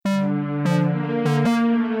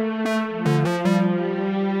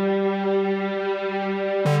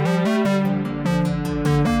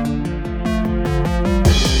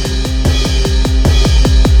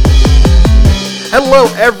Hello,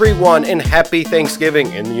 everyone, and happy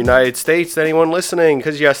Thanksgiving in the United States to anyone listening,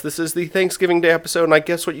 because yes, this is the Thanksgiving Day episode, and I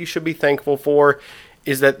guess what you should be thankful for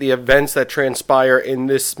is that the events that transpire in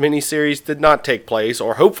this miniseries did not take place,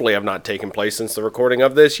 or hopefully have not taken place since the recording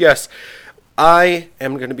of this. Yes, I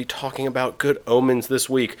am going to be talking about Good Omens this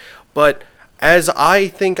week, but as I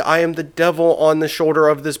think I am the devil on the shoulder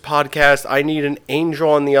of this podcast, I need an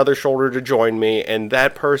angel on the other shoulder to join me, and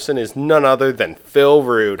that person is none other than Phil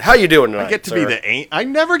Rude. How you doing tonight, I get to sir? be the I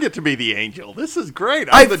never get to be the angel. This is great.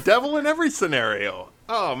 I'm the devil in every scenario.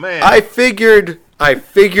 Oh man! I figured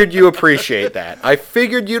you appreciate that. I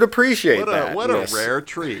figured you'd appreciate that. What a rare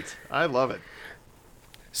treat. I love it.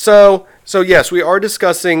 So yes, we are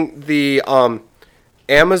discussing the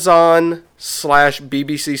Amazon /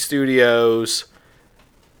 BBC Studios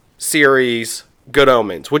series Good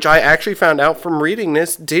Omens, which I actually found out from reading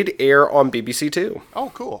this did air on BBC Two.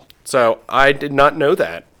 Oh, cool. So I did not know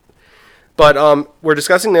that. But we're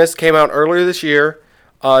discussing this. Came out earlier this year.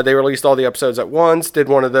 They released all the episodes at once. Did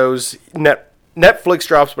one of those Netflix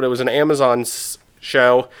drops, but it was an Amazon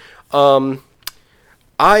show.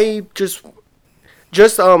 I just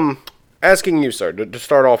asking you, sir, to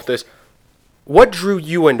start off this. What drew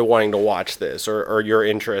you into wanting to watch this, or your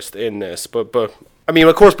interest in this? But I mean,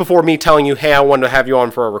 of course, before me telling you, hey, I wanted to have you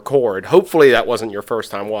on for a record. Hopefully, that wasn't your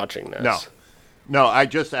first time watching this. No, I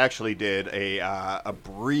just actually did a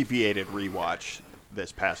abbreviated rewatch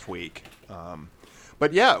this past week.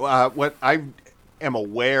 But yeah, what I am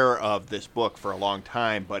aware of this book for a long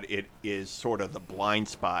time, but it is sort of the blind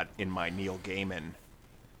spot in my Neil Gaiman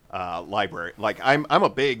library. Like I'm a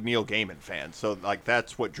big Neil Gaiman fan, so like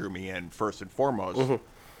that's what drew me in first and foremost.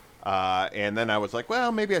 Mm-hmm. And then I was like,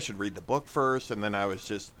 well, maybe I should read the book first, and then I was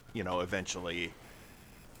just, eventually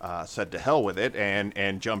said to hell with it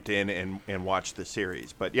and jumped in and watched the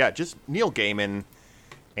series. But yeah, just Neil Gaiman,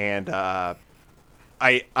 and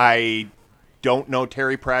I don't know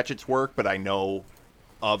Terry Pratchett's work, but I know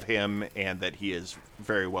of him and that he is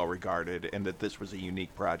very well regarded, and that this was a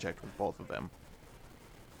unique project with both of them.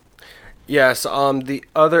 Yes,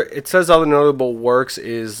 it says other notable works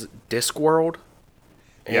is Discworld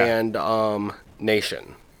and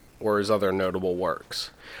Nation were his other notable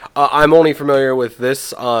works. I'm only familiar with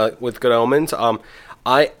this, with Good Omens.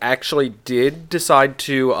 I actually did decide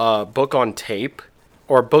to book on tape,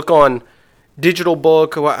 or book on digital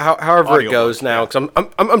book, however audio it goes book, now. Because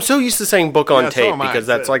I'm so used to saying book on tape, because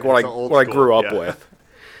that's like what I grew up with.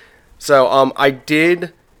 So I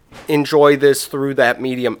did enjoy this through that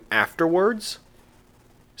medium afterwards.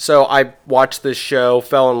 So I watched this show,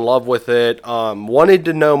 fell in love with it, wanted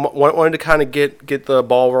to kind of get the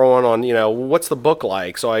ball rolling on, what's the book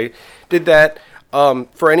like. So I did that.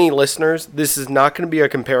 For any listeners, this is not going to be a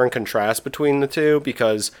compare and contrast between the two,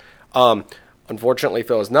 because unfortunately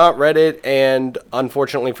Phil has not read it, and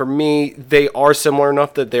unfortunately for me, they are similar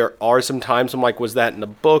enough that there are some times I'm like, was that in the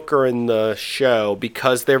book or in the show?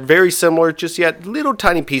 Because they're very similar, just yet little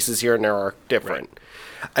tiny pieces here and there are different.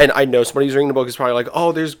 Right. And I know somebody who's reading the book is probably like,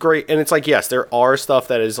 oh, there's great. And it's like, yes, there are stuff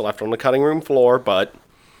that is left on the cutting room floor, but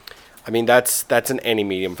I mean, that's in any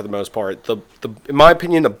medium for the most part. In my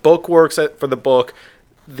opinion, the book works for the book.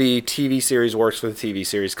 The TV series works for the TV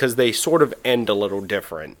series, because they sort of end a little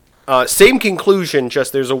different. Same conclusion,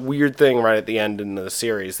 just there's a weird thing right at the end in the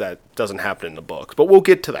series that doesn't happen in the book. But we'll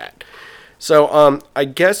get to that. So I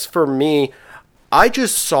guess for me, I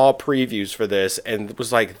just saw previews for this and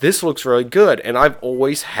was like, this looks really good. And I've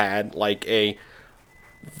always had like a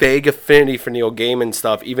vague affinity for Neil Gaiman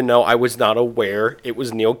stuff, even though I was not aware it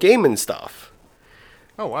was Neil Gaiman stuff.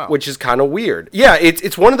 Oh, wow. Which is kind of weird. Yeah,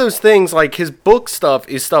 it's one of those things, like his book stuff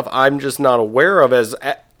is stuff I'm just not aware of, as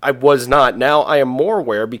I was not. Now I am more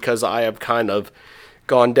aware, because I have kind of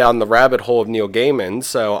gone down the rabbit hole of Neil Gaiman.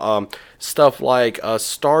 So stuff like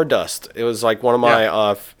Stardust. It was like one of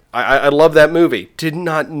my... I love that movie. Did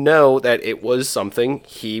not know that it was something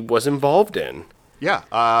he was involved in. Yeah.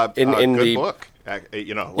 In good the book.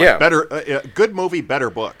 Better, good movie, better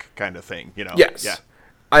book kind of thing. Yes. Yeah.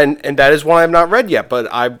 And that is one I have not read yet,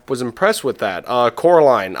 but I was impressed with that.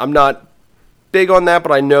 Coraline. I'm not big on that,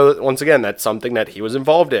 but I know that, once again, that's something that he was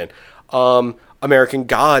involved in. American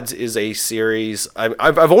Gods is a series.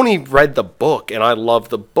 I've only read the book, and I love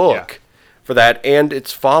the book for that, and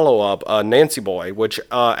its follow-up, Nancy Boy, which,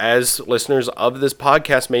 as listeners of this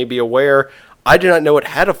podcast may be aware, I did not know it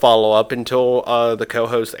had a follow-up until the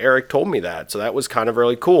co-host Eric told me that, so that was kind of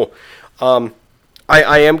really cool. I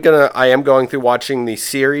am going through watching the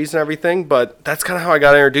series and everything, but that's kind of how I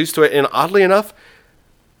got introduced to it, and oddly enough,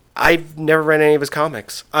 I've never read any of his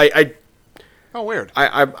comics. Oh, weird.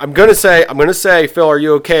 I'm gonna say, Phil, are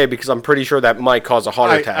you okay? Because I'm pretty sure that might cause a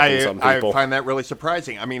heart attack in some people. I find that really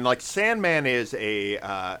surprising. I mean, like Sandman is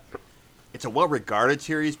it's a well-regarded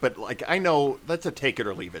series, but like I know that's a take it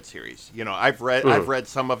or leave it series. You know, I've read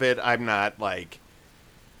some of it. I'm not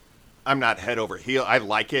head over heel. I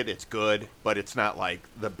like it. It's good, but it's not like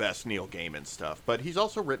the best Neil Gaiman stuff. But he's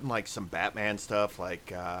also written like some Batman stuff,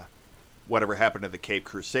 like Whatever Happened to the Cape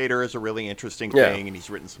Crusader is a really interesting thing, and he's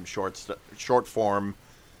written some short form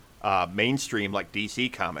mainstream like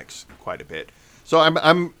DC comics quite a bit. So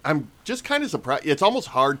I'm just kind of surprised. It's almost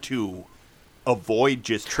hard to avoid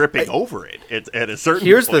just tripping over it at a certain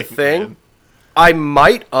Here's point, the thing. man. I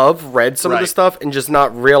might have read some of the stuff and just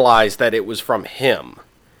not realized that it was from him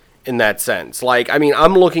in that sense. Like, I mean,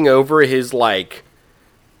 I'm looking over his, like,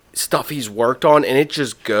 stuff he's worked on, and it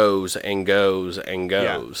just goes and goes and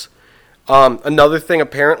goes. Yeah. Another thing,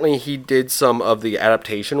 apparently he did some of the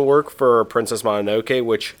adaptation work for Princess Mononoke,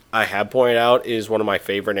 which I have pointed out is one of my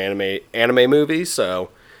favorite anime movies. So,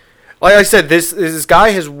 like I said, this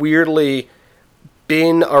guy has weirdly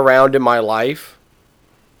been around in my life,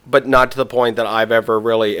 but not to the point that I've ever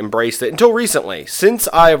really embraced it until recently. Since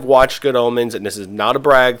I have watched Good Omens, and this is not a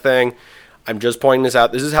brag thing, I'm just pointing this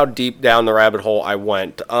out. This is how deep down the rabbit hole I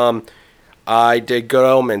went. I did Good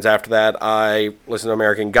Omens. After that, I listened to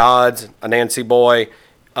American Gods, Anansi Boy,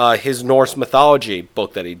 his Norse mythology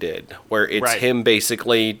book that he did, where it's him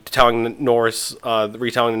basically telling the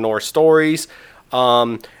retelling the Norse stories.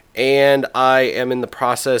 And I am in the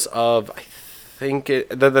process of, I think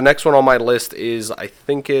the next one on my list is, I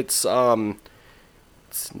think it's Neverwhere.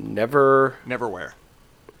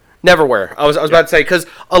 Neverwhere. I was about to say, because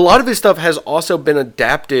a lot of his stuff has also been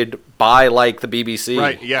adapted by like the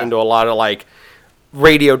BBC into a lot of like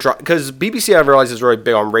radio drama. Because BBC, I realize, is really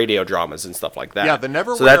big on radio dramas and stuff like that. Yeah, the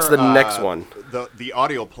Neverwhere. So that's the next one. The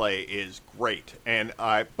audio play is great,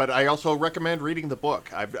 but I also recommend reading the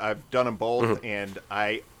book. I've done them both, and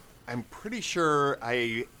I'm pretty sure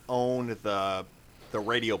I own the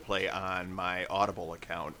radio play on my Audible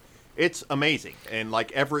account. It's amazing, and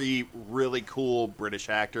like every really cool British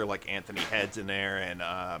actor, like Anthony Head's in there, and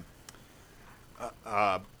I'm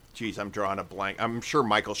drawing a blank. I'm sure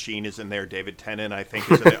Michael Sheen is in there. David Tennant, I think,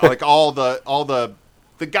 is in there. Like all the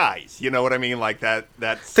guys. You know what I mean? Like that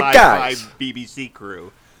sci-fi BBC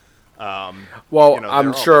crew.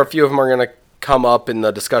 I'm sure a few of them are going to come up in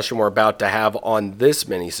the discussion we're about to have on this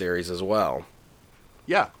miniseries as well.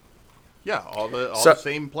 Yeah. Yeah, all the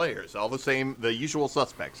same players, the usual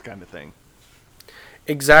suspects kind of thing.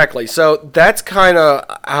 Exactly. So that's kind of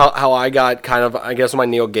how I got kind of, I guess, my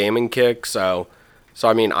Neil Gaiman kick. So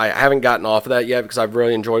I mean, I haven't gotten off of that yet because I've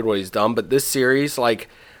really enjoyed what he's done. But this series, like,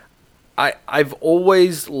 I've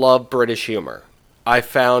always loved British humor. I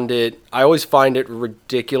always find it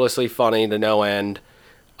ridiculously funny to no end.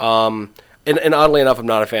 And oddly enough, I'm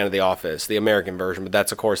not a fan of The Office, the American version, but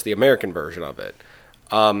that's, of course, the American version of it.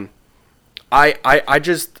 I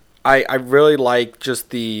really like just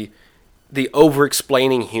the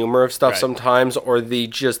over-explaining humor of stuff sometimes, or one of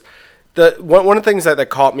the things that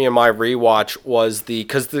caught me in my rewatch was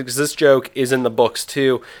because this joke is in the books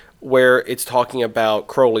too, where it's talking about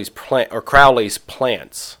Crowley's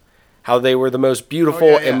plants, how they were the most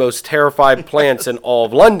beautiful and most terrified plants in all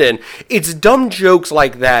of London. It's dumb jokes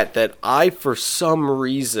like that I, for some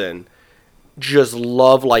reason, just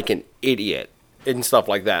love like an idiot. And stuff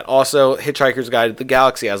like that. Also, Hitchhiker's Guide to the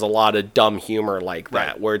Galaxy has a lot of dumb humor like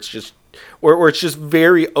that, where it's just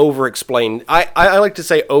very over-explained. I like to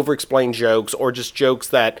say over-explained jokes, or just jokes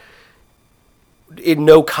that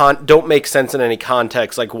don't make sense in any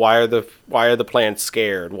context. Like, why are the plants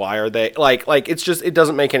scared? Why are they like it's just, it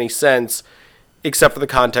doesn't make any sense except for the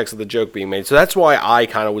context of the joke being made. So that's why I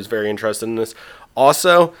kind of was very interested in this.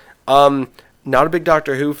 Also, not a big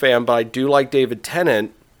Doctor Who fan, but I do like David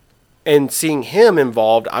Tennant. And seeing him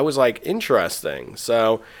involved, I was like, interesting.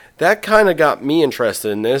 So that kind of got me interested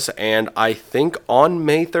in this. And I think on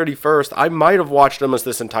May 31st, I might have watched almost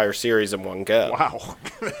this entire series in one go. Wow.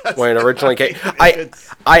 When it originally came.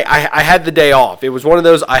 I had the day off. It was one of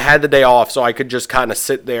those, I had the day off, so I could just kind of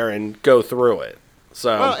sit there and go through it.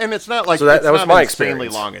 So, well, and it's not like, so that was my insanely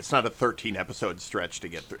experience. long. It's not a 13-episode stretch to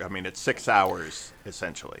get through. I mean, it's 6 hours,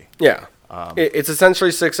 essentially. Yeah. It's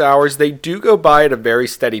essentially 6 hours. They do go by at a very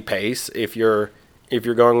steady pace if you're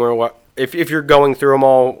going through them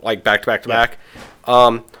all like back to back.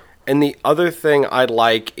 And the other thing I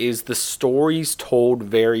like is the story's told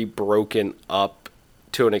very broken up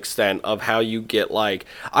to an extent of how you get like,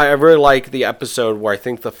 I really like the episode where I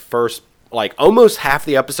think the first like almost half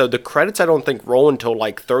the episode. The credits I don't think roll until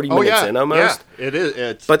like 30 minutes in almost. Yeah, it is.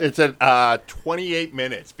 It's at 28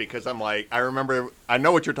 minutes because I'm like, I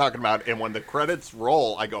know what you're talking about, and when the credits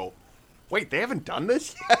roll, I go, wait, they haven't done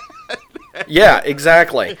this yet? Yeah,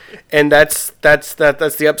 exactly. And that's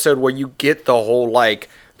the episode where you get the whole like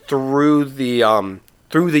through the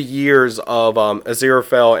years of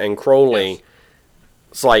Aziraphale and Crowley, yes.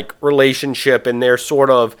 It's like relationship and their sort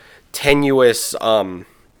of tenuous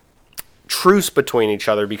truce between each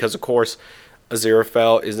other because of course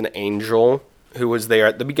Aziraphale is an angel who was there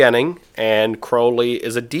at the beginning and Crowley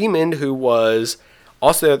is a demon who was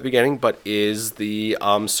also there at the beginning but is the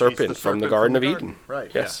serpent from the Garden of Eden. Right.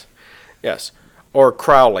 Yes. Yeah. Yes, or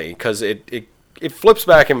Crowley, because it flips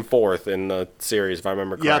back and forth in the series, if I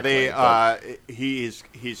remember correctly. Yeah, he's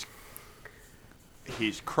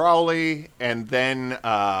Crowley, and then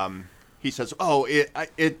he says, "Oh,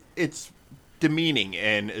 it's demeaning,"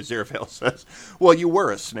 and Aziraphale says, "Well, you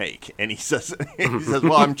were a snake," and he says,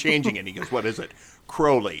 "Well, I'm changing it." And he goes, "What is it?"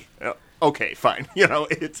 Crowley. Okay, fine.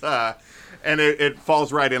 It's and it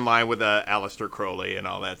falls right in line with Aleister Crowley and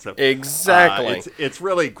all that stuff. Exactly. It's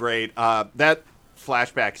really great. That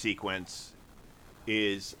flashback sequence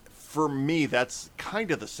is, for me, that's kind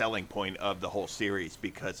of the selling point of the whole series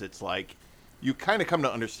because it's like you kind of come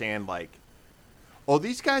to understand like, oh,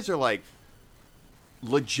 these guys are like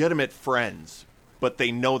legitimate friends, but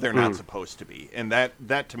they know they're not supposed to be. And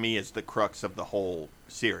that to me is the crux of the whole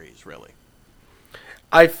series, really.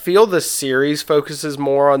 I feel the series focuses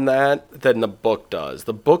more on that than the book does.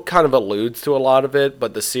 The book kind of alludes to a lot of it,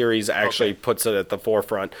 but the series actually puts it at the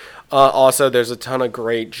forefront. Also, there's a ton of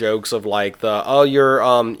great jokes of like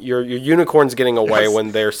your unicorn's getting away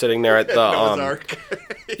when they're sitting there at the Noah's Ark.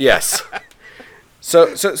 Yes. So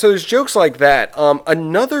there's jokes like that.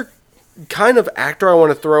 Another kind of actor I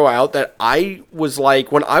want to throw out that I was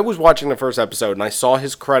like when I was watching the first episode and I saw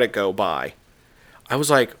his credit go by, I was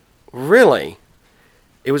like, really?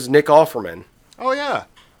 It was Nick Offerman. Oh, yeah.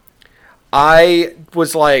 I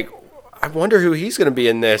was like, I wonder who he's going to be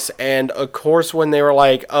in this. And, of course, when they were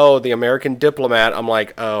like, oh, the American diplomat, I'm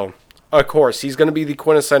like, oh, of course, he's going to be the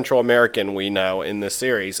quintessential American we know in this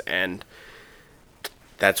series. And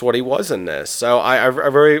that's what he was in this. So I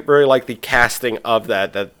very, very like the casting of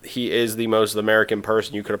that he is the most American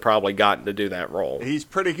person you could have probably gotten to do that role. He's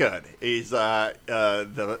pretty good. He's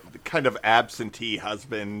the kind of absentee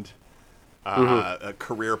husband, a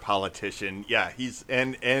career politician. Yeah,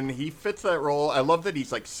 and he fits that role. I love that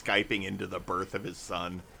he's like Skyping into the birth of his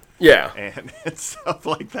son. Yeah, and stuff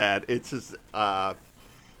like that. It's just,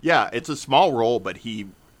 it's a small role, but he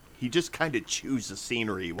just kind of chews the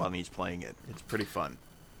scenery while he's playing it. It's pretty fun.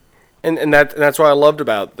 And that's what I loved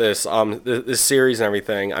about this this series and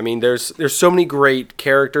everything. I mean, there's so many great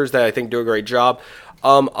characters that I think do a great job.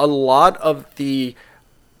 A lot of the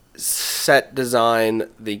set design,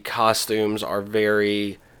 the costumes are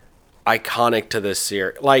very iconic to this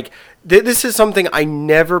series. Like, this is something I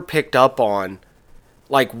never picked up on,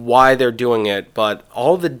 like, why they're doing it, but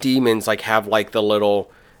all the demons, like, have, like, the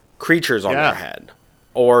little creatures on their head.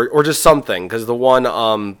 Or just something, because the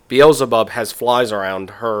one, Beelzebub has flies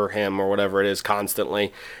around him, or whatever it is,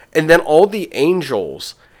 constantly. And then all the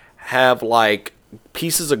angels have, like,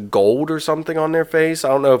 pieces of gold or something on their face. I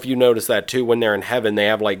don't know if you noticed that too. When they're in heaven, they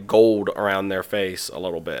have like gold around their face a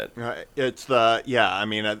little bit. It's I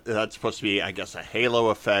mean, that's supposed to be, I guess, a halo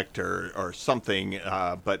effect or something.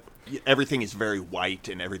 But everything is very white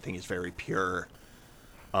and everything is very pure.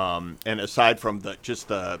 And aside from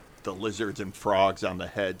the lizards and frogs on the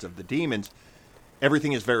heads of the demons,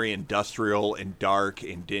 everything is very industrial and dark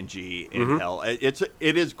and dingy in hell. It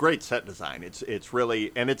is great set design. It's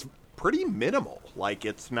really, and it's pretty minimal. Like,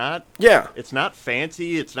 it's not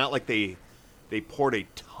fancy. It's not like they poured a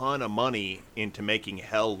ton of money into making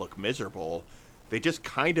hell look miserable. They just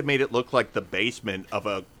kind of made it look like the basement of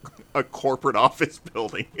a corporate office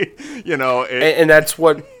building. And that's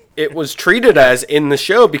what it was treated as in the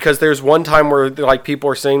show, because there's one time where like people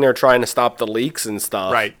are sitting there trying to stop the leaks and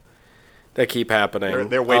stuff. Right. That keep happening.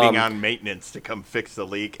 They're waiting on maintenance to come fix the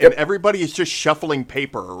leak, and everybody is just shuffling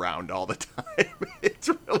paper around all the time.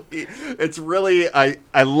 It's really.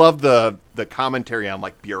 I love the commentary on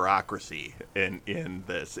like bureaucracy in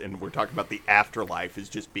this, and we're talking about the afterlife as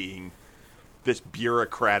just being this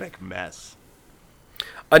bureaucratic mess.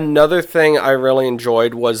 Another thing I really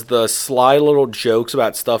enjoyed was the sly little jokes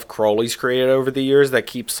about stuff Crowley's created over the years that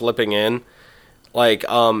keep slipping in. Like,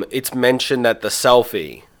 it's mentioned that the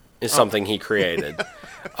selfie is something he created.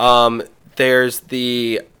 There's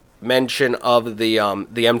the mention of the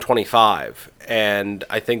M25, and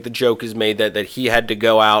I think the joke is made that he had to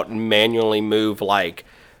go out and manually move like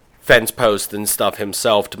fence post and stuff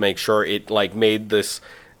himself to make sure it like made this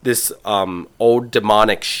old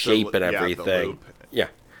demonic shape and everything.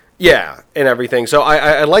 Yeah, and everything. So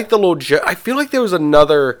I like the little I feel like there was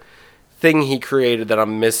another thing he created that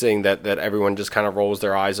I'm missing that everyone just kind of rolls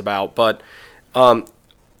their eyes about. But and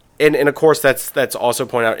of course that's also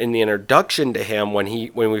pointed out in the introduction to him when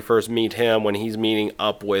we first meet him, when he's meeting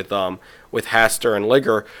up with Hastur and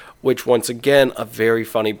Ligur, which once again a very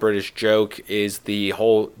funny British joke is the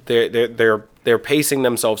whole they're pacing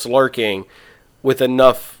themselves lurking with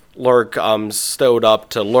enough lurk stowed up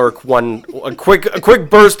to lurk a quick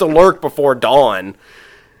burst of lurk before dawn.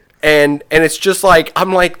 And it's just like,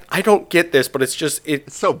 I'm like, I don't get this, but it's just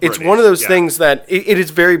it's so British, it's one of those things that it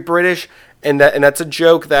is very British, and that's a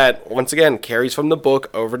joke that once again carries from the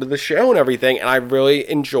book over to the show and everything. And I really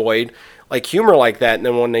enjoyed like humor like that. And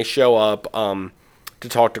then when they show up to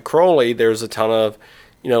talk to Crowley, there's a ton of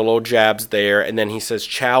little jabs there, and then he says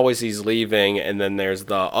ciao as he's leaving, and then there's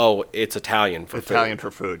it's Italian for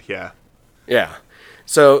food, yeah. Yeah.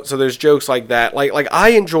 So there's jokes like that. Like I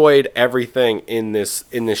enjoyed everything in this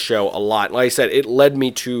show a lot. Like I said, it led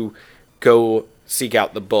me to go seek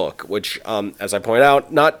out the book, which as I point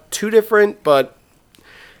out, not too different, but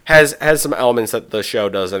has some elements that the show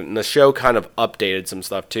doesn't. And the show kind of updated some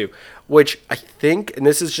stuff too, which I think, and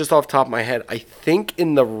this is just off the top of my head, I think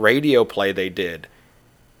in the radio play they did,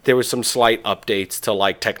 there was some slight updates to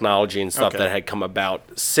like technology and stuff that had come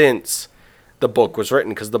about since the book was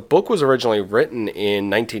written, because the book was originally written in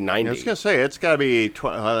 1990. I was going to say, it's got to be,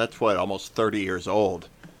 that's what, almost 30 years old.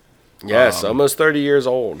 Yes, almost 30 years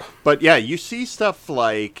old. But yeah, you see stuff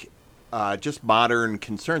like just modern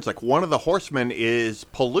concerns. Like one of the horsemen is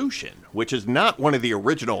pollution, which is not one of the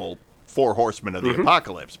original four horsemen of the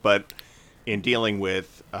apocalypse, but in dealing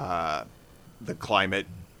with the climate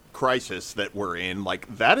crisis that we're in,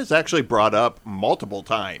 like that is actually brought up multiple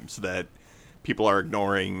times, that people are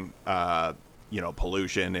ignoring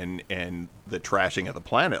pollution and the trashing of the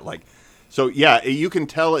planet. Like, so yeah, you can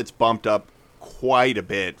tell it's bumped up quite a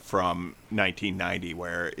bit from 1990,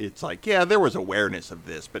 where it's like, yeah, there was awareness of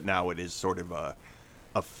this, but now it is sort of a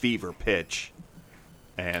fever pitch.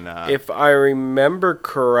 And if I remember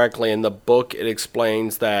correctly, in the book it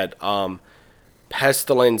explains that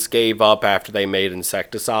Pestilence gave up after they made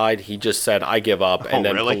insecticide. He just said, I give up, and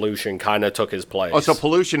then really? Pollution kind of took his place. Oh, so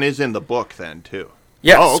pollution is in the book then, too?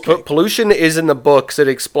 Yes, oh, okay. Pollution is in the books. It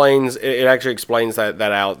actually explains that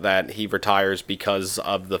out, that he retires because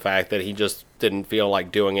of the fact that he just didn't feel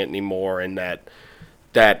like doing it anymore, and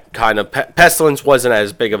that kind of Pestilence wasn't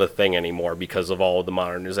as big of a thing anymore because of all the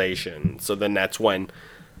modernization. So then that's when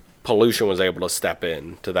Pollution was able to step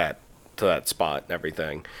in to that spot and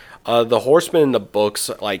everything. The Horsemen in the books,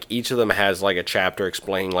 like each of them has like a chapter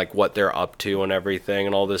explaining like what they're up to and everything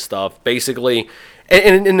and all this stuff. Basically,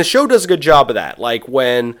 and the show does a good job of that. Like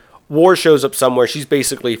when War shows up somewhere, she's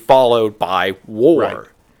basically followed by War. Right.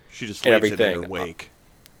 She just leaves it in her wake.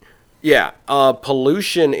 Yeah.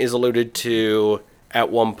 Pollution is alluded to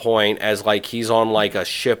at one point as like he's on like a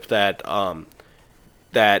ship that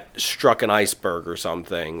struck an iceberg or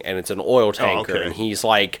something, and it's an oil tanker, and he's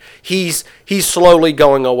like he's slowly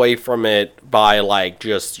going away from it by like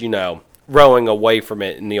just rowing away from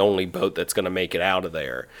it in the only boat that's going to make it out of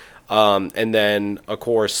there. And then of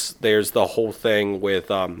course there's the whole thing with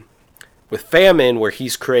Famine, where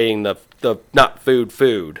he's creating the not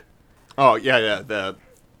food. Oh yeah, the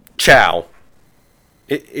Chow.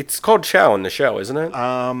 It's called Chow in the show, isn't it?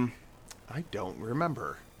 I don't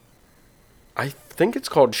remember. I think it's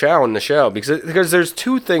called Chow in the show because there's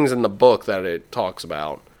two things in the book that it talks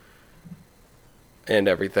about and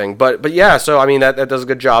everything. But yeah, so I mean that does a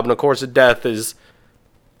good job, and of course, death is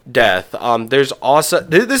death. There's also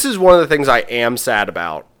this is one of the things I am sad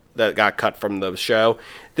about that got cut from the show.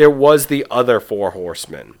 There was the other four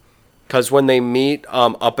horsemen, because when they meet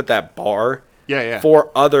up at that bar,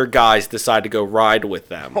 four other guys decide to go ride with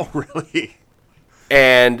them. Oh, really?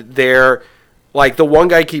 And they're like, the one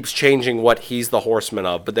guy keeps changing what he's the horseman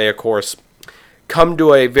of, but they, of course, come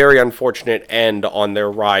to a very unfortunate end on their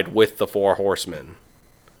ride with the four horsemen.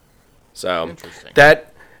 So,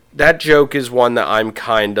 that joke is one that I'm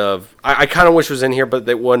kind of... I kind of wish was in here, but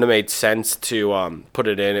it wouldn't have made sense to put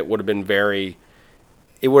it in. It would have been very...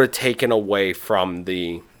 It would have taken away from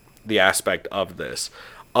the aspect of this.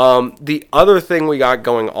 The other thing we got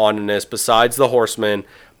going on in this, besides the horsemen...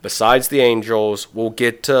 Besides the angels, we'll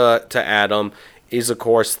get to Adam, is of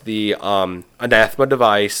course the anathema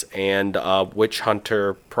device and witch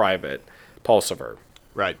hunter private, Pulsifer.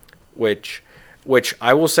 Right. Which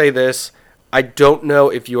I will say this, I don't know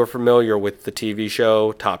if you are familiar with the TV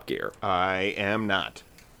show Top Gear. I am not.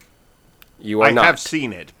 You are not. I have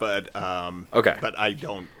seen it, but Okay. But I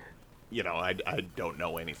don't, I don't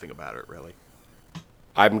know anything about it really.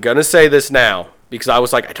 I'm going to say this now because I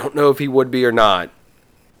was like, I don't know if he would be or not.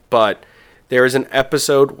 But there is an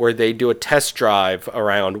episode where they do a test drive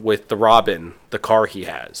around with the Robin, the car he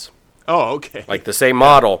has. Oh, okay. Like the same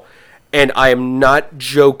model. And I am not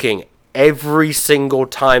joking. Every single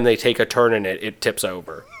time they take a turn in it, it tips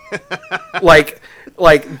over. like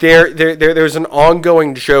there's an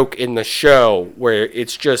ongoing joke in the show where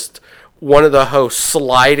it's just one of the hosts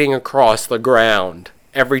sliding across the ground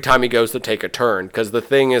every time he goes to take a turn because the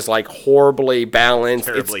thing is like horribly balanced.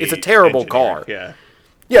 It's a terrible car. Yeah.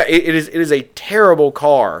 Yeah, it is a terrible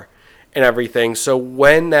car and everything. So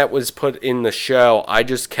when that was put in the show, I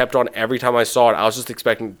just kept on every time I saw it. I was just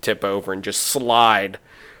expecting to tip over and just slide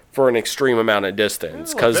for an extreme amount of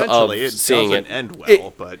distance because of seeing it end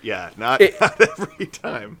well. But yeah, not every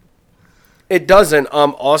time. It doesn't.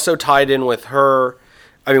 Also tied in with her.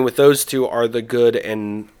 I mean, with those two are the good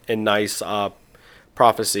and nice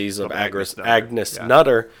prophecies of Agnes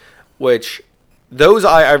Nutter, which. Those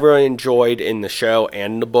I really enjoyed in the show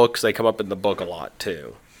and the books. They come up in the book a lot,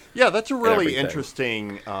 too. Yeah, that's a really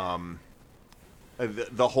interesting...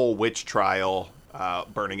 the whole witch trial,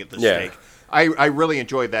 burning at the stake. I really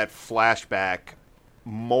enjoyed that flashback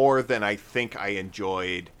more than I think I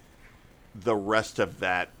enjoyed the rest of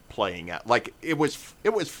that playing out. Like, it was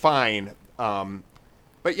fine, but,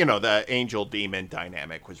 the angel-demon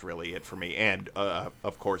dynamic was really it for me. And,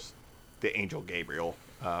 of course, the angel Gabriel...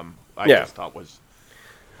 I just thought was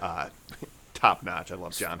top notch. I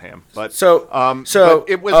love John Hamm, but but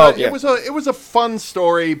it was a fun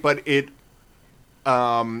story, but it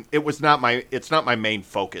was not my main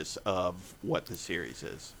focus of what the series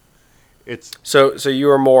is. It's so you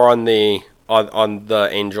were more on the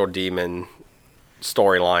angel demon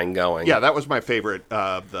storyline going. Yeah, that was my favorite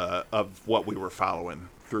of what we were following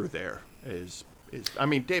through there. I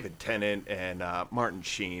mean, David Tennant and Martin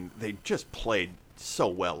Sheen, they just played so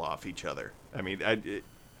well off each other. I mean,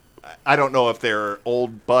 I don't know if they're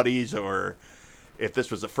old buddies or if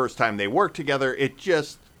this was the first time they worked together. It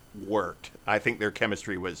just worked. I think their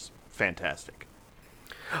chemistry was fantastic.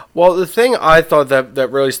 Well, the thing I thought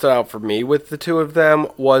that really stood out for me with the two of them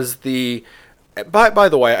was the... By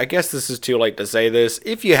the way, I guess this is too late to say this.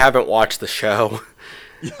 If you haven't watched the show...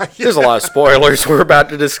 There's a lot of spoilers we're about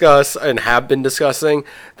to discuss and have been discussing.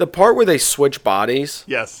 The part where they switch bodies,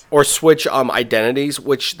 yes, or switch identities,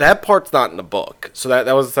 which that part's not in the book. So that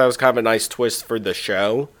was kind of a nice twist for the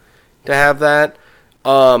show to have that.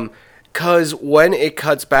 Because when it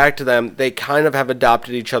cuts back to them, they kind of have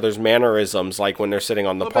adopted each other's mannerisms, like when they're sitting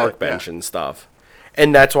on the park bench and stuff.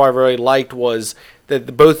 And that's what I really liked was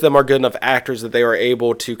that both of them are good enough actors that they were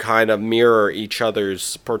able to kind of mirror each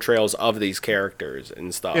other's portrayals of these characters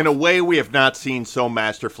and stuff. In a way we have not seen so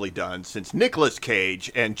masterfully done since Nicolas Cage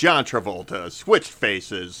and John Travolta switched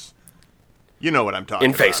faces. You know what I'm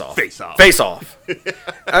talking about. Face Off. Face Off.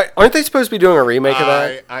 Aren't they supposed to be doing a remake of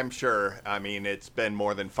that? I'm sure. I mean, it's been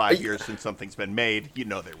more than 5 years since something's been made. You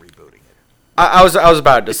know they're rebooting it. I was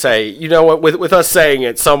about to say, you know what? With us saying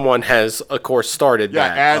it, someone has, of course, started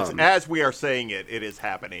that. Yeah, as we are saying it, it is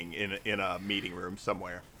happening in a meeting room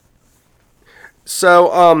somewhere.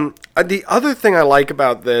 So, the other thing I like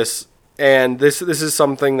about this, and this is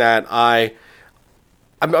something that I'm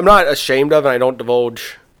not ashamed of, and I don't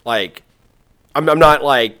divulge, like, I'm not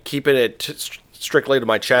like keeping it strictly to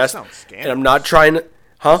my chest, and I'm not trying to,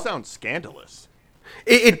 That sounds scandalous.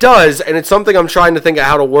 It does, and it's something I'm trying to think of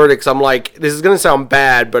how to word it, because I'm like, this is going to sound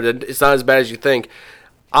bad, but it's not as bad as you think.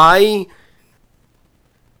 I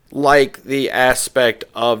like the aspect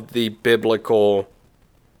of the biblical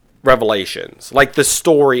revelations, like the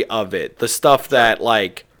story of it, the stuff that,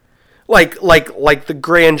 like the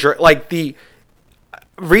grandeur, like the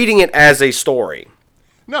reading it as a story.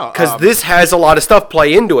 No, because this has a lot of stuff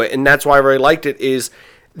play into it, and that's why I really liked it, is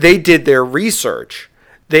they did their research.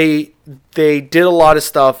 They did a lot of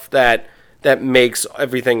stuff that makes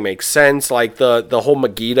everything make sense, like the whole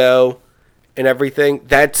Megiddo and everything.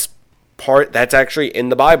 That's actually in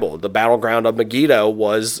the Bible. The battleground of Megiddo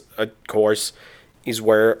was, of course, is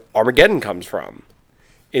where Armageddon comes from.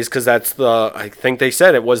 Is because I think they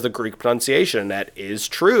said it was the Greek pronunciation, and that is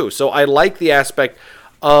true. So I like the aspect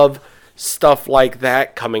of stuff like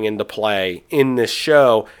that coming into play in this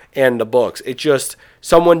show and the books. It just...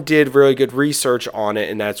 Someone did really good research on it,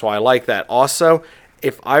 and that's why I like that. Also,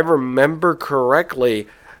 if I remember correctly,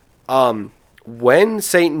 when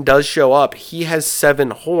Satan does show up, he has 7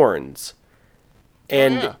 horns.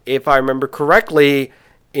 And if I remember correctly,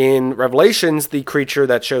 in Revelations, the creature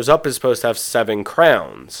that shows up is supposed to have 7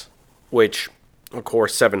 crowns, which Of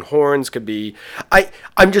course, Seven Horns could be.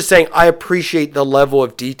 I'm just saying I appreciate the level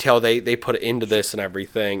of detail they put into this and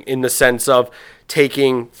everything, in the sense of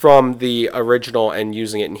taking from the original and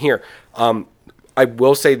using it in here. I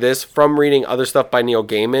will say this, from reading other stuff by Neil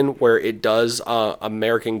Gaiman, where it does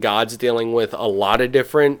American Gods dealing with a lot of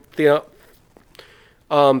different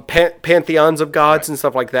pantheons of gods and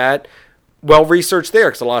stuff like that. Well researched there,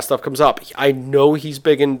 because a lot of stuff comes up. I know he's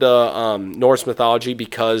big into Norse mythology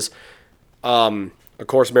because, of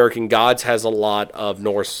course, American Gods has a lot of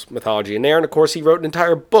Norse mythology in there. And, of course, he wrote an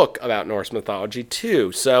entire book about Norse mythology,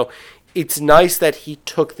 too. So it's nice that he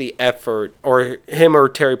took the effort, or him or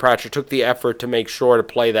Terry Pratchett took the effort to make sure to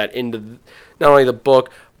play that into not only the book,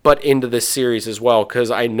 but into this series as well. Because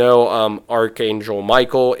I know Archangel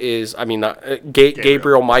Michael is,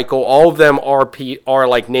 Gabriel Michael, all of them are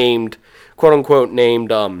like named, quote unquote,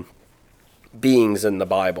 named beings in the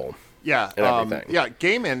Bible. Yeah, and everything.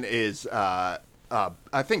 Gaiman is, I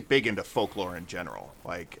think, big into folklore in general.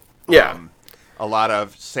 Like, a lot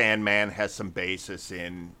of Sandman has some basis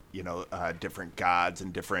in, different gods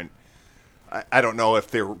and different. I don't know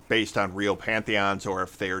if they're based on real pantheons or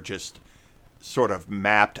if they're just sort of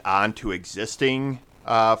mapped onto existing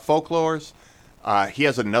folklores. He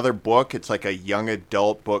has another book. It's like a young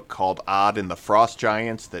adult book called Odd and the Frost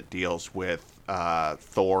Giants that deals with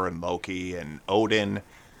Thor and Loki and Odin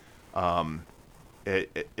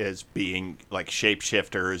as being like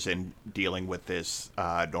shapeshifters and dealing with this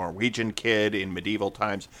Norwegian kid in medieval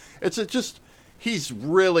times. He's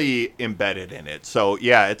really embedded in it. So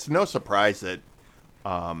yeah, it's no surprise that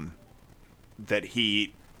that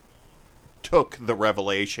he took the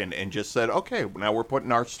Revelation and just said, okay, now we're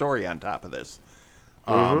putting our story on top of this.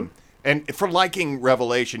 And for liking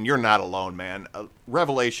Revelation, you're not alone, man.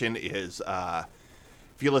 Revelation is,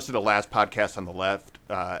 if you listen to the last podcast on the left,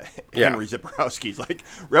 Henry Zebrowski's like,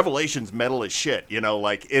 Revelation's metal as shit.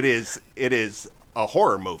 Like it is a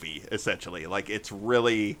horror movie, essentially. Like it's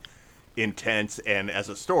really intense, and as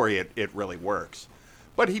a story, it really works.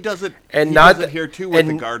 But he does it, here too with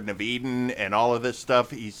the Garden of Eden and all of this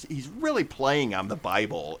stuff. He's really playing on the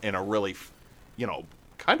Bible in a really,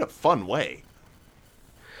 kind of fun way.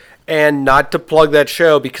 And not to plug that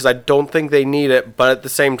show, because I don't think they need it, but at the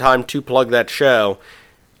same time, to plug that show,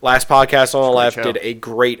 Last Podcast on the Left did a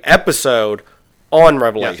great episode on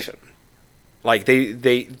Revelation. Yes. Like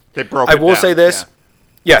they broke I it will down. say this.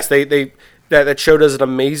 Yeah. Yes, that show does an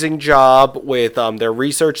amazing job with their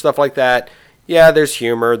research, stuff like that. Yeah, there's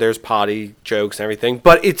humor, there's potty jokes and everything,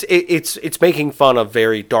 but it's making fun of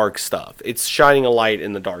very dark stuff. It's shining a light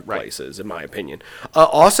in the dark places, in my opinion.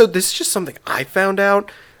 Also, this is just something I found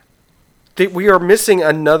out, that we are missing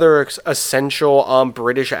another essential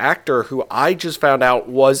British actor who I just found out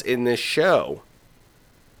was in this show.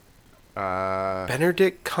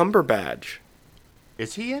 Benedict Cumberbatch.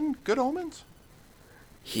 Is he in Good Omens?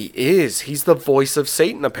 He is. He's the voice of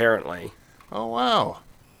Satan, apparently. Oh, wow.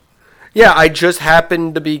 Yeah, I just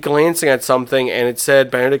happened to be glancing at something, and it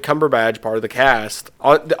said Benedict Cumberbatch, part of the cast,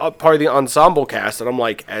 part of the ensemble cast, and I'm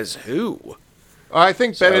like, as who? I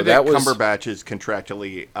think Benedict Cumberbatch is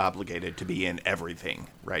contractually obligated to be in everything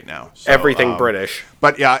right now. So, everything British.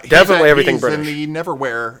 But yeah, definitely everything British. He's in the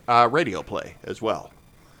Neverwhere radio play as well.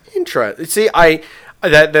 Interesting. See,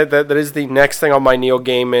 that is the next thing on my Neil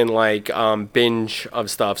Gaiman binge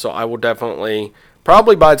of stuff. So I will definitely,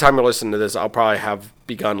 probably by the time you listen to this, I'll probably have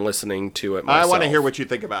begun listening to it myself. I want to hear what you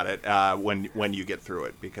think about it when you get through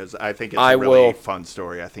it, because I think it's a really fun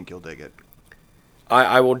story. I think you'll dig it.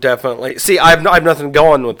 I will definitely see. I have nothing to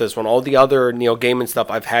go on with this one. All the other Neil Gaiman stuff,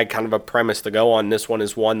 I've had kind of a premise to go on. This one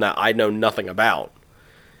is one that I know nothing about.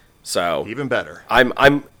 So even better.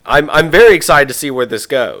 I'm very excited to see where this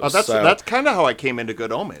goes. That's kind of how I came into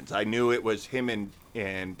Good Omens. I knew it was him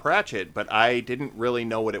and Pratchett, but I didn't really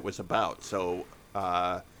know what it was about. So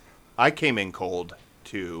I came in cold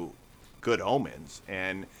to Good Omens,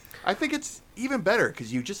 and I think it's even better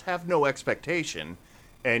because you just have no expectation,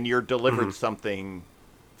 and you're delivered something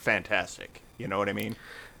fantastic. You know what I mean?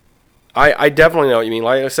 I definitely know what you mean.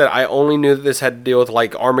 Like I said, I only knew that this had to deal with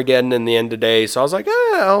like Armageddon and the end of days, so I was like,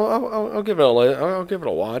 I'll give it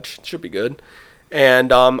a watch. It should be good.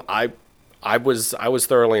 And I was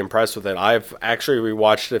thoroughly impressed with it. I've actually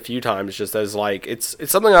rewatched it a few times, just as like it's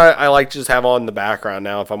something I like to just have on in the background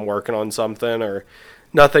now if I'm working on something, or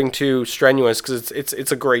nothing too strenuous, because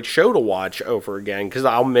it's a great show to watch over again, because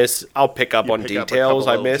I'll pick up on details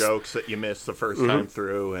I missed, jokes that you missed the first time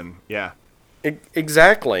through, and yeah.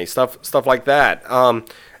 Exactly, stuff like that.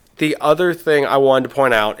 The other thing I wanted to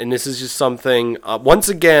point out, and this is just something, once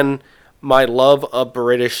again, my love of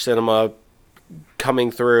British cinema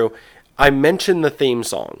coming through. I mentioned the theme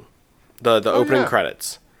song, the opening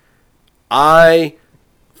credits. I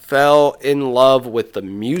fell in love with the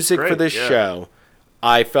music for this show.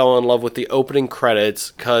 I fell in love with the opening credits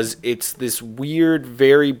because it's this weird,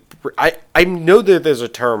 very. I know that there's a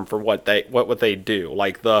term for what they do,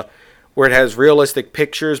 like where it has realistic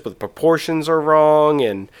pictures but the proportions are wrong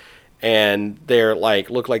and they're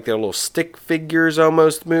look like they're little stick figures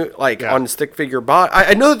almost on stick figure body.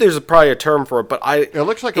 I know that there's probably a term for it, but it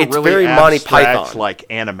looks like it's a really very Monty Python, like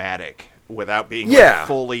animatic, without being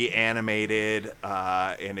fully animated,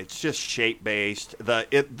 and it's just shape based. The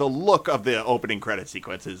look of the opening credit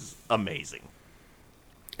sequence is amazing.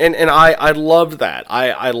 And I loved that.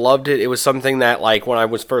 I loved it. It was something that, when I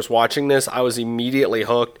was first watching this, I was immediately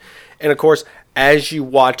hooked. And of course, as you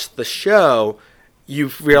watch the show, you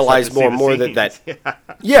realize more and more that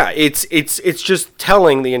it's just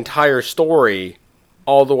telling the entire story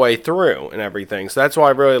all the way through and everything. So that's what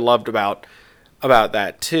I really loved about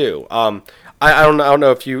that too. I don't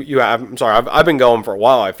know if you have. I'm sorry, I've been going for a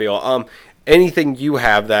while. I feel. Anything you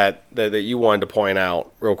have that you wanted to point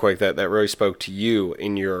out real quick that really spoke to you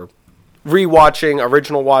in your rewatching,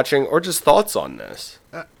 original watching, or just thoughts on this?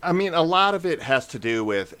 I mean, a lot of it has to do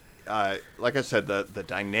with, like I said, the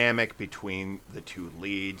dynamic between the two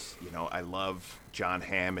leads. I love John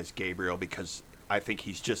Hamm as Gabriel because I think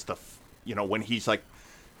he's just when he's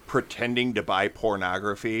pretending to buy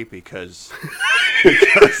pornography because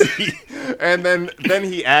and then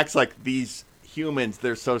he acts like these humans,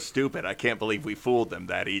 they're so stupid. I can't believe we fooled them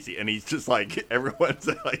that easy. And he's just everyone's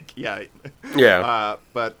yeah.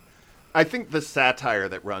 But I think the satire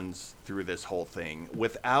that runs through this whole thing,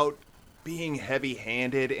 without being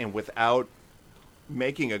heavy-handed and without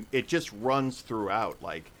making it just runs throughout.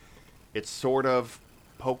 It's sort of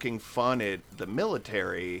poking fun at the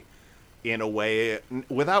military in a way,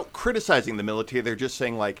 without criticizing the military. They're just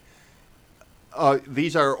saying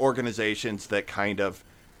these are organizations that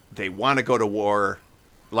they want to go to war.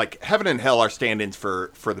 Heaven and hell are stand-ins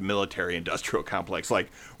for the military-industrial complex.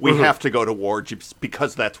 We have to go to war just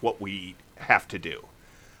because that's what we have to do.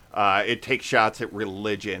 It takes shots at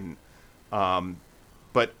religion,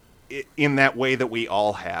 but in that way that we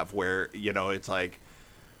all have, where it's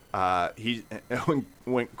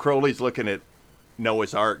when Crowley's looking at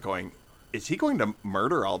Noah's Ark, going, is he going to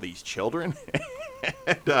murder all these children?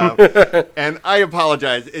 and I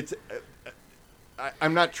apologize.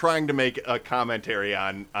 I'm not trying to make a commentary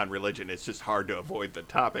on religion. It's just hard to avoid the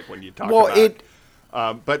topic when you talk about it.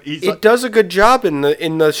 But it does a good job in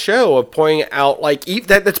the show of pointing out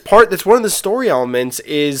that's one of the story elements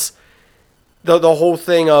is the whole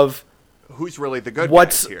thing of who's really the good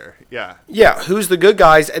guys here. Yeah, who's the good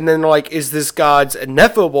guys, and then is this God's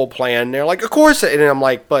ineffable plan? And they're like, of course, and I'm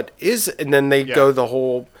like, but is, and then they go the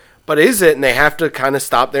whole, but is it? And they have to kind of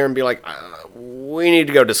stop there and be like, we need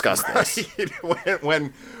to go discuss this.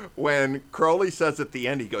 When Crowley says at the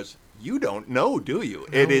end, he goes, "You don't know, do you?"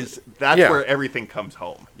 That's where everything comes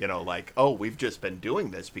home. We've just been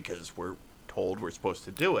doing this because we're told we're supposed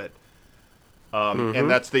to do it. And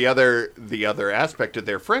that's the other aspect of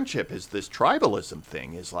their friendship is this tribalism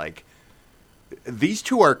thing. Is these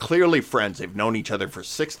two are clearly friends. They've known each other for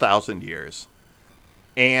 6,000 years,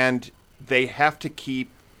 and they have to keep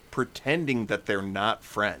pretending that they're not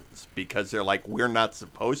friends because they're we're not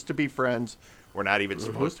supposed to be friends. We're not even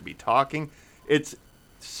supposed to be talking. It's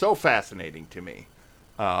so fascinating to me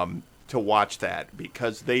to watch that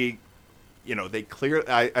because they clear.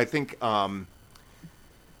 I think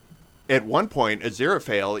at one point,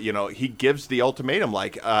 Aziraphale, he gives the ultimatum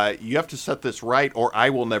you have to set this right or I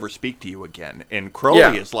will never speak to you again. And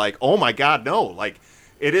Crowley is oh my God, no!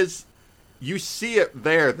 It is. You see it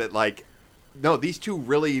there that no, these two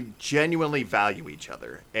really genuinely value each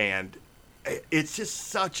other, and it's just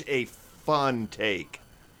such a fun take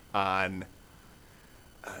on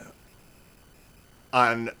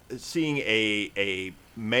seeing a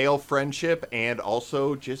male friendship and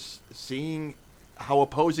also just seeing how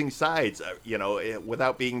opposing sides,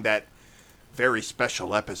 without being that very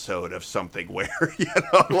special episode of something where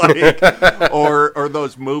or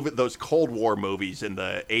those Cold War movies in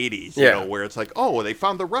the 80s, where it's they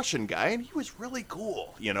found the Russian guy and he was really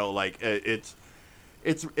cool, it's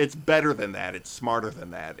better than that. It's smarter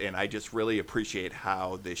than that, and I just really appreciate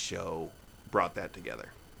how this show brought that together.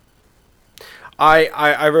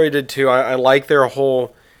 I really did too. I like their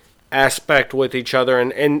whole aspect with each other,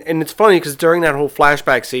 and it's funny because during that whole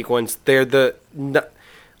flashback sequence, they're the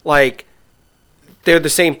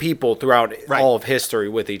same people throughout all of history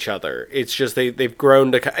with each other. It's just they've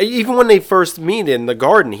grown to, even when they first meet in the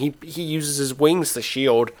garden, he uses his wings to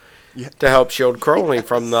help shield Crowley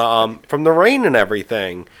from the rain and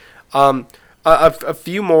everything. A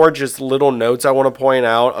few more just little notes I want to point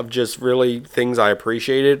out of just really things I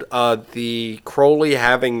appreciated. The Crowley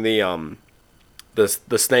having the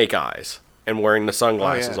snake eyes and wearing the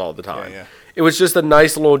sunglasses all the time. Yeah. It was just a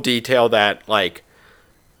nice little detail that like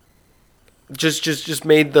just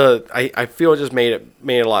made I feel it just made it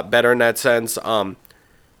a lot better in that sense.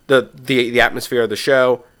 The atmosphere of the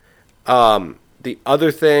show. The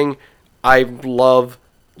other thing, I love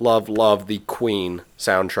the Queen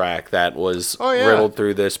soundtrack that was riddled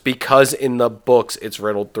through this, because in the books it's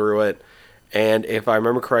riddled through it. And if I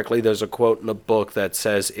remember correctly, there's a quote in the book that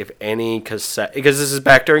says, if any cassette, because this is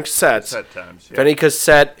back during cassettes, if any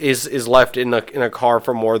cassette is left in a car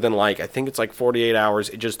for more than I think it's 48 hours,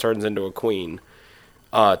 it just turns into a Queen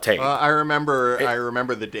tape. I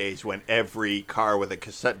remember the days when every car with a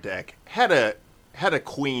cassette deck had a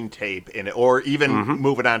Queen tape in it, or even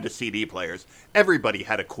moving on to CD players. Everybody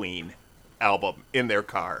had a Queen album in their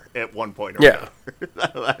car at one point or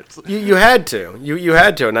another. You had to. You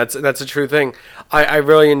had to, and that's a true thing. I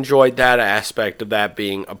really enjoyed that aspect of that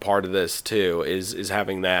being a part of this too, is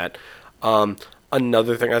having that.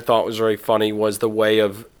 Another thing I thought was really funny was the way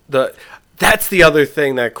of that's the other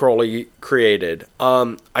thing that Crowley created.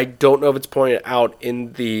 I don't know if it's pointed out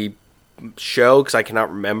in the show because I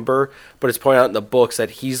cannot remember, but it's pointed out in the books that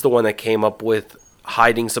he's the one that came up with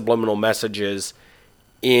hiding subliminal messages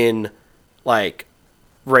in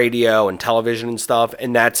radio and television and stuff,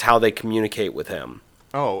 and that's how they communicate with him.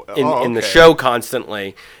 In the show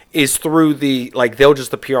constantly is through they'll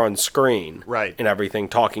just appear on screen, right, and everything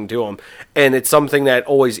talking to him, and it's something that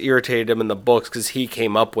always irritated him in the books because he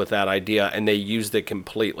came up with that idea and they used it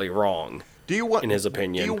completely wrong. In his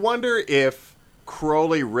opinion, do you wonder if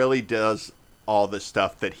Crowley really does all the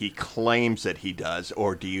stuff that he claims that he does,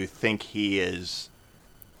 or do you think he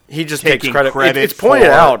just takes credit? It's pointed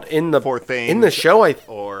out in the show,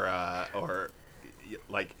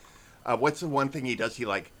 what's the one thing he does?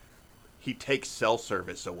 He takes cell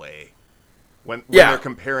service away when they're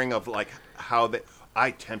comparing of how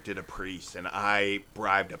I tempted a priest and I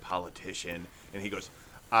bribed a politician, and he goes,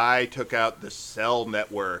 I took out the cell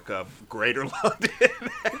network of Greater London.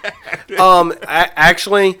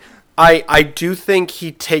 Actually, I do think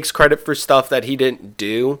he takes credit for stuff that he didn't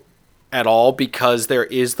do at all, because there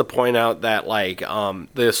is the point out that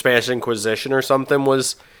the Spanish Inquisition or something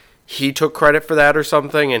he took credit for that or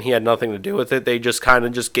something, and he had nothing to do with it. They just kind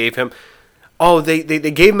of just gave him they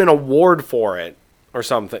gave him an award for it or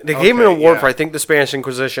something. They gave him an award for, I think, the Spanish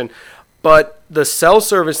Inquisition. But the cell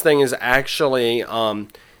service thing is actually in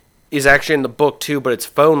the book too, but it's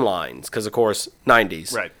phone lines because, of course,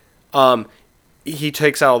 90s. Right. He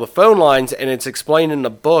takes out all the phone lines, and it's explained in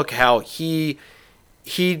the book how he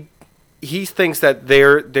thinks that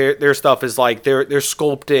their stuff is they're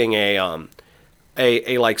sculpting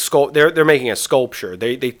they're making a sculpture.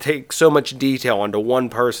 They take so much detail onto one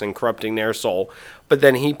person corrupting their soul. But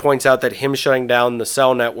then he points out that him shutting down the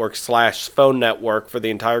cell network / phone network for the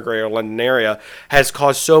entire Greater London area has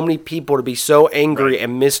caused so many people to be so angry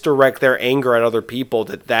and misdirect their anger at other people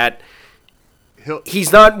that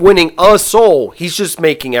he's not winning a soul. He's just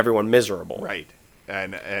making everyone miserable. Right.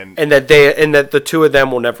 And that the two of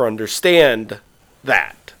them will never understand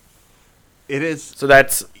that. It is. So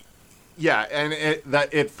that's. Yeah, and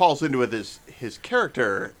it falls into his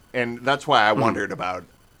character, and that's why I wondered about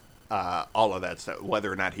all of that stuff, whether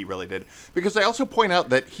or not he really did. Because I also point out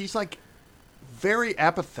that he's very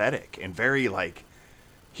apathetic and very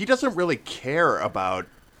he doesn't really care about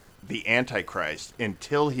the Antichrist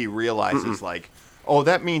until he realizes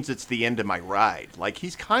that means it's the end of my ride.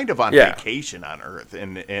 He's kind of on vacation on Earth,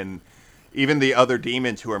 and even the other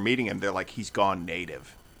demons who are meeting him, they're he's gone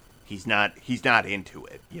native. He's not into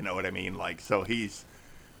it. You know what I mean? So he's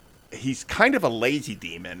kind of a lazy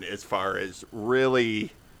demon as far as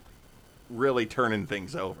really turning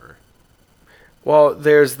things over. Well,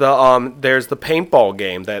 there's the paintball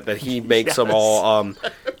game that he makes them all.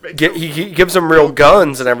 He gives them real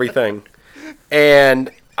guns and everything, and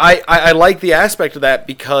I like the aspect of that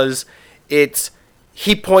because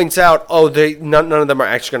he points out none of them are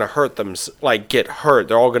actually going to hurt them get hurt.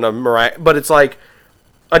 They're all going to but it's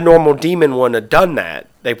a normal demon wouldn't have done that.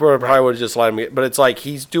 They probably would have just let him get, but it's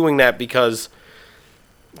he's doing that because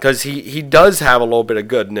he does have a little bit of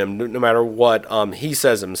good in him, no matter what he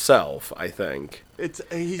says himself, I think.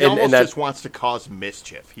 He almost just wants to cause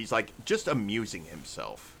mischief. He's just amusing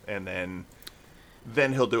himself, and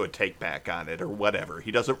then he'll do a take back on it or whatever.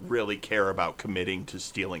 He doesn't really care about committing to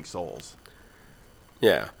stealing souls.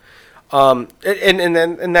 Yeah. And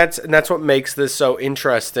that's what makes this so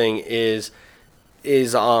interesting is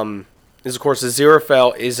is, of course,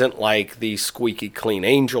 Aziraphale isn't like the squeaky clean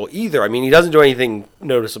angel either. I mean, he doesn't do anything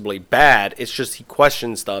noticeably bad. It's just he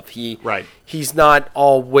questions stuff. He's not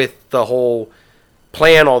all with the whole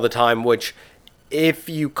plan all the time, which, if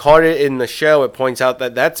you caught it in the show, it points out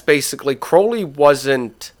that that's basically, Crowley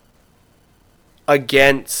wasn't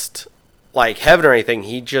against, like, heaven or anything.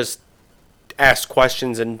 He just asked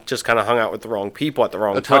questions and just kind of hung out with the wrong people at the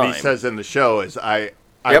wrong time. That's what he says in the show, is I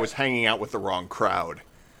was hanging out with the wrong crowd.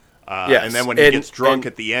 Yes. And then when he gets drunk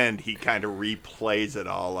at the end, he kind of replays it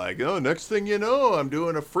all like, oh, next thing you know, I'm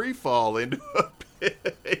doing a free fall into a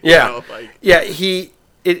pit.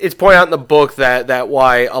 It's pointed out in the book that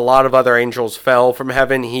why a lot of other angels fell from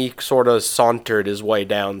heaven, he sort of sauntered his way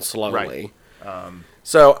down slowly. Right.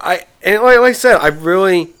 So, like I said, I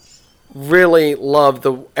really, really loved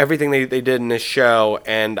everything they did in this show,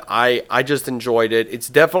 and I just enjoyed it. It's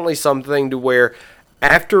definitely something to where,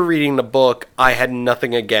 after reading the book, I had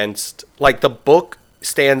nothing against. Like, the book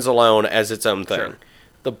stands alone as its own thing. Sure.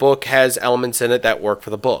 The book has elements in it that work for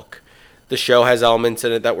the book. The show has elements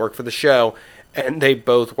in it that work for the show, and they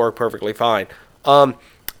both work perfectly fine.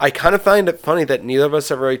 I kind of find it funny that neither of us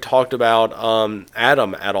have really talked about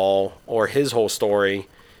Adam at all, or his whole story,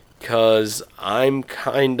 because I'm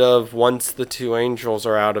kind of, once the two angels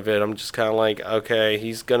are out of it, I'm just kind of like, okay,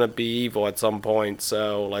 he's going to be evil at some point,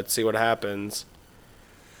 so let's see what happens.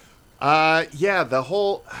 I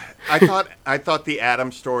thought the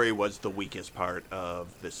Adam story was the weakest part of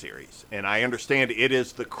the series, and I understand it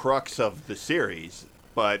is the crux of the series,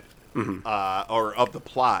 but or of the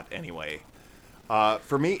plot anyway.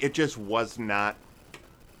 For me, it just was not.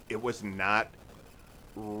 It was not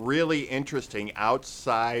really interesting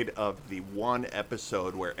outside of the one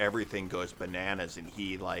episode where everything goes bananas and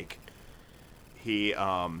he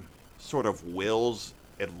sort of wills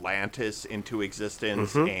Atlantis into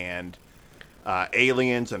existence and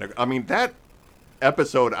aliens, and I mean, that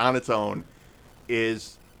episode on its own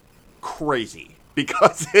is crazy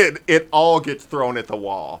because it all gets thrown at the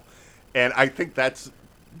wall, and I think that's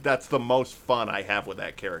the most fun I have with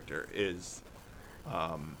that character is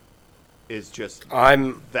just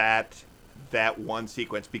that one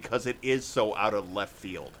sequence, because it is so out of left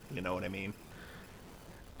field. You know what I mean?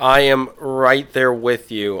 I am right there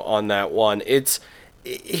with you on that one.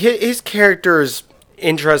 His character's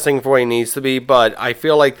interesting for what he needs to be, but I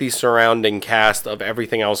feel like the surrounding cast of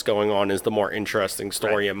everything else going on is the more interesting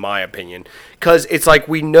story, in my opinion. Because it's like,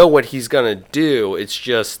 we know what he's going to do. It's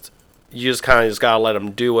just, you just kind of got to let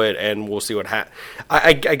him do it, and we'll see what happens.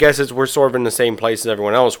 I guess we're sort of in the same place as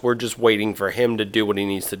everyone else. We're just waiting for him to do what he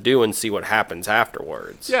needs to do and see what happens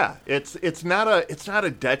afterwards. Yeah, it's not a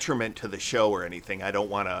detriment to the show or anything. I don't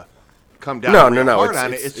want to come down hard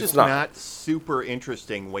on it. It's just not super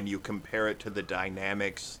interesting when you compare it to the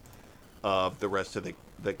dynamics of the rest of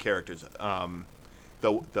the characters.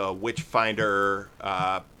 The Witchfinder,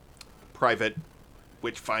 Private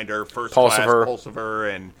Witchfinder, First Class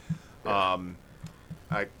Pulsifer, and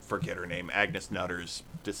I forget her name, Agnes Nutter's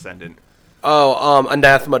descendant.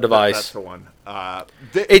 Anathema Device. That's the one.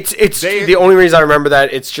 It's the only reason I remember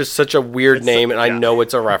that. It's just such a weird name, and I know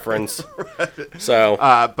it's a reference. So,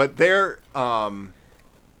 but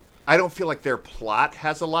I don't feel like their plot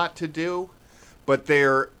has a lot to do, but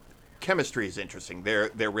their chemistry is interesting.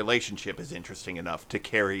 Their relationship is interesting enough to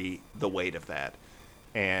carry the weight of that,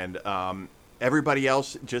 and everybody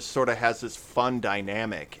else just sort of has this fun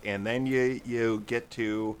dynamic, and then you get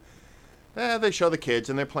to. They show the kids,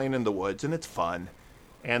 and they're playing in the woods, and it's fun.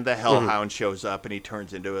 And the Hellhound shows up, and he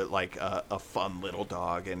turns into it like a fun little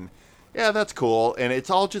dog, and yeah, that's cool. And it's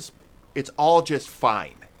all just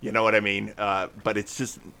fine. You know what I mean? But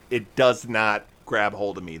it does not grab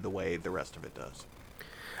hold of me the way the rest of it does.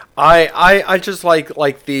 I just like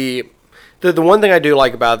the one thing I do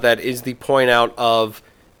like about that is the point out of,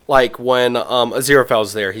 like, when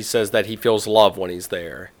Aziraphale's there, he says that he feels love when he's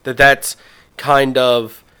there. That's kind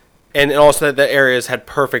of. And also that the areas had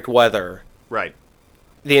perfect weather, right?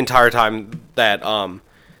 The entire time that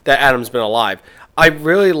Adam's been alive. I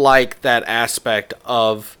really like that aspect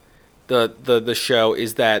of the show,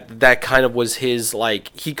 is that kind of was his,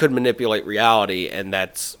 like, he could manipulate reality, and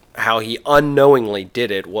that's how he unknowingly did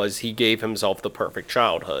it. Was he gave himself the perfect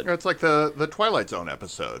childhood? It's like the Twilight Zone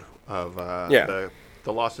episode of the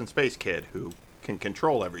Lost in Space kid who can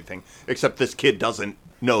control everything, except this kid doesn't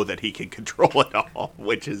know that he can control it all,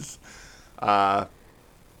 which is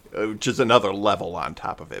another level on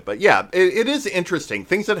top of it. But yeah, it is interesting.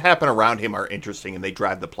 Things that happen around him are interesting, and they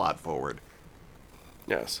drive the plot forward.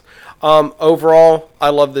 Yes. Overall, I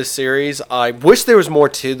love this series. I wish there was more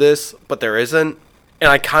to this, but there isn't,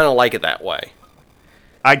 and I kind of like it that way.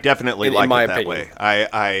 I definitely in like my it that opinion.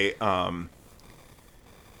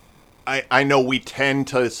 way. I know we tend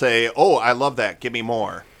to say, "Oh, I love that. Give me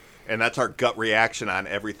more," and that's our gut reaction on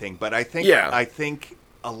everything. But I think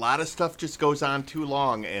a lot of stuff just goes on too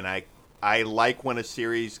long, and I like when a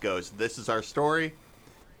series goes, "This is our story,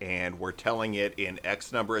 and we're telling it in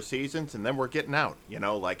X number of seasons, and then we're getting out." You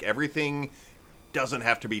know, like everything doesn't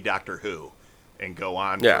have to be Doctor Who and go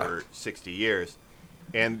on for 60 years.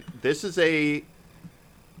 And this is I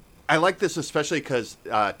like this especially because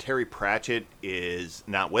Terry Pratchett is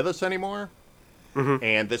not with us anymore. Mm-hmm.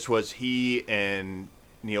 And this was he and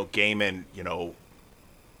Neil Gaiman,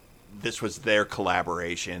 this was their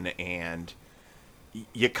collaboration. And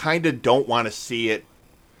you kind of don't want to see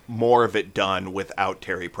more of it done without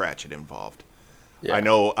Terry Pratchett involved. Yeah. I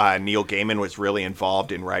know Neil Gaiman was really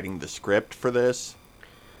involved in writing the script for this.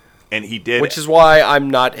 And he did. Which is why I'm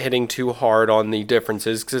not hitting too hard on the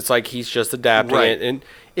differences, because it's like he's just adapting it. And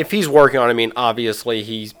if he's working on it, I mean, obviously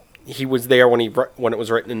he was there when it was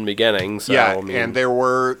written in the beginning. So, yeah, I mean, and there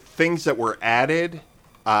were things that were added.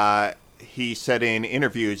 He said in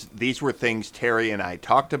interviews, these were things Terry and I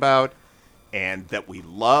talked about and that we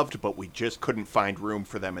loved, but we just couldn't find room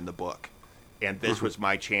for them in the book. And this was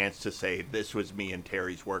my chance to say, this was me and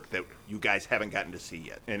Terry's work that you guys haven't gotten to see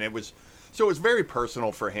yet. And it was very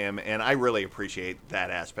personal for him, and I really appreciate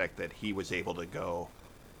that aspect that he was able to go,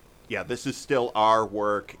 yeah, this is still our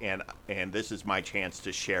work, and this is my chance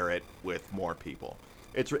to share it with more people.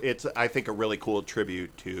 It's I think a really cool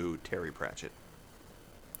tribute to Terry Pratchett.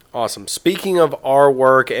 Awesome. Speaking of our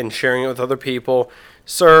work and sharing it with other people,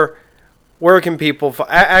 sir, where can people...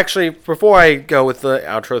 Actually, before I go with the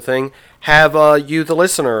outro thing, have you, the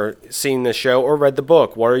listener, seen the show or read the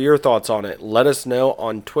book? What are your thoughts on it? Let us know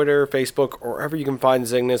on Twitter, Facebook, or wherever you can find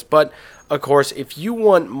Zygnus. But, of course, if you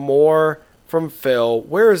want more from Phil,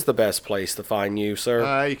 where is the best place to find you,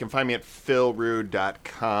 sir? You can find me at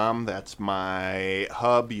philrude.com. That's my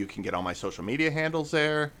hub. You can get all my social media handles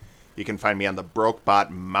there. You can find me on the Brokebot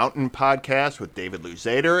Mountain podcast with David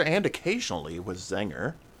Luzader and occasionally with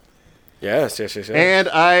Zenger. Yes. And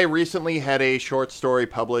I recently had a short story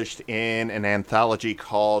published in an anthology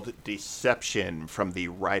called Deception from the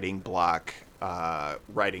Writing Block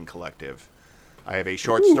Writing Collective. I have a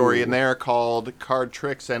short story in there called Card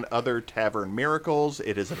Tricks and Other Tavern Miracles.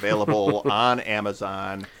 It is available on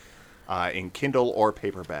Amazon in Kindle or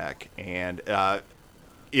paperback. And,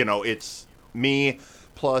 it's me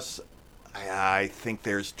plus... I think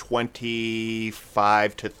there's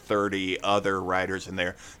 25 to 30 other writers in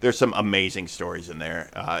there. There's some amazing stories in there.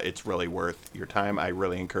 It's really worth your time. I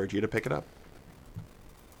really encourage you to pick it up.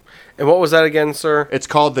 And what was that again, sir? It's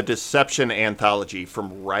called the Deception Anthology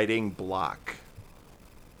from Writing Block.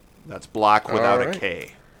 That's Block without a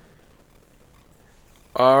K.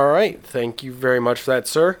 All right. Thank you very much for that,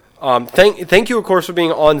 sir. Thank you, of course, for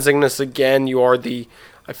being on Zygnus again. You are the...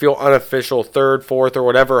 I feel unofficial third, fourth, or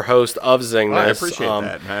whatever host of Zygnus. I appreciate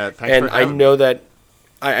that. Thanks and for having me.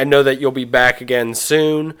 I know that you'll be back again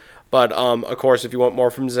soon. But of course, if you want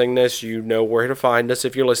more from Zygnus, you know where to find us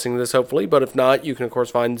if you're listening to this, hopefully. But if not, you can of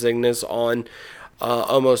course find Zygnus on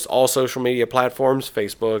almost all social media platforms: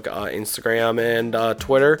 Facebook, Instagram, and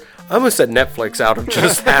Twitter. I almost said Netflix out of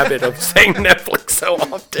just habit of saying Netflix so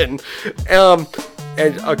often.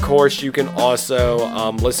 And of course, you can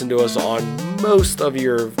also listen to us on most of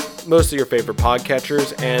your favorite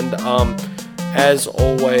podcatchers. And as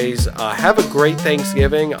always, have a great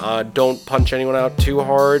Thanksgiving. Don't punch anyone out too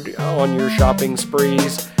hard on your shopping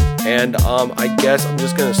sprees. And I guess I'm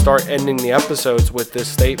just going to start ending the episodes with this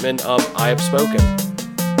statement of I have spoken.